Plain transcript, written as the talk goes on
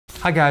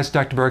Hi guys,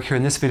 Dr. Berg here.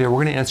 In this video,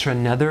 we're going to answer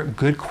another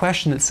good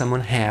question that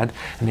someone had,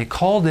 and they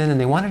called in and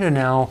they wanted to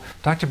know,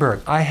 Dr. Berg,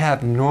 I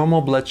have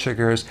normal blood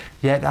sugars,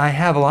 yet I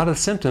have a lot of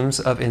symptoms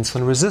of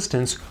insulin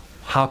resistance.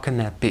 How can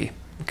that be?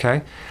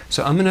 Okay,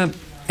 so I'm going to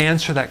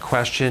answer that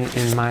question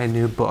in my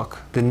new book,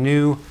 the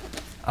new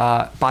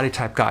body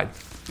type guide.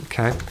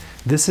 Okay,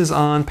 this is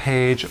on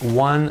page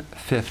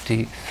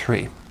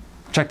 153.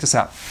 Check this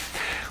out.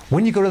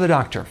 When you go to the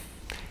doctor,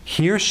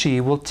 he or she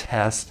will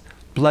test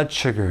blood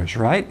sugars,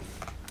 right?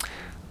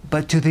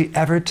 But do they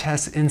ever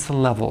test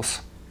insulin levels?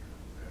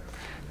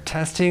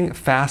 Testing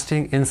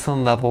fasting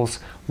insulin levels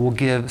will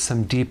give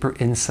some deeper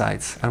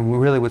insights on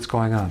really what's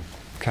going on,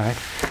 okay?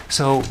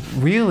 So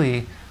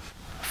really,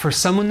 for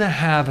someone to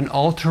have an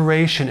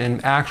alteration in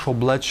actual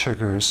blood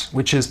sugars,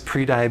 which is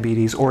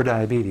pre-diabetes or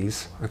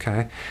diabetes,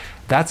 okay,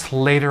 that's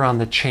later on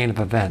the chain of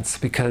events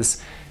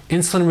because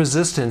insulin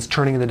resistance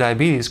turning into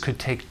diabetes could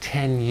take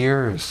 10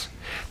 years.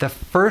 The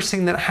first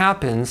thing that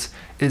happens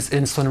is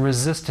insulin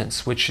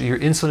resistance, which your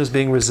insulin is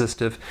being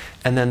resistive,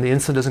 and then the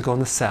insulin doesn't go in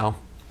the cell,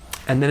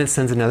 and then it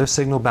sends another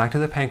signal back to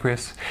the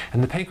pancreas,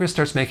 and the pancreas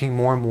starts making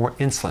more and more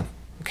insulin,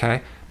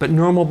 okay? But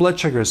normal blood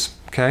sugars,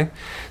 okay?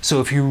 So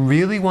if you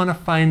really want to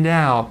find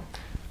out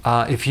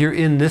if you're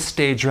in this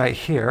stage right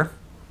here,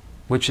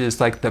 which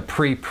is like the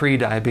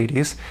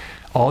pre-diabetes,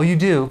 all you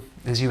do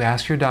is you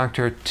ask your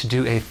doctor to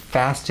do a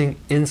fasting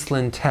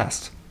insulin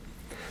test,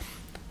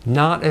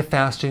 not a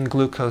fasting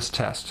glucose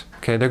test.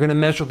 Okay, they're going to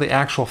measure the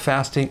actual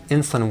fasting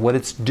insulin, what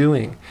it's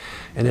doing.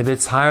 And if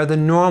it's higher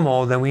than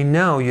normal, then we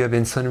know you have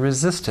insulin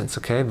resistance.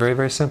 Okay, very,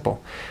 very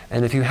simple.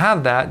 And if you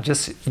have that,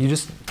 you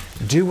just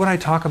do what I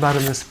talk about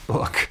in this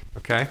book.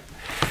 Okay,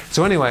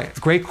 so anyway,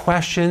 great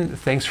question.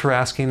 Thanks for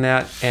asking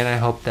that, and I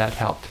hope that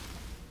helped.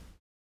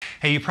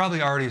 Hey, you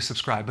probably already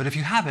subscribed, but if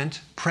you haven't,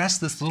 press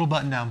this little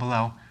button down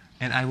below,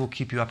 and I will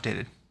keep you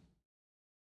updated.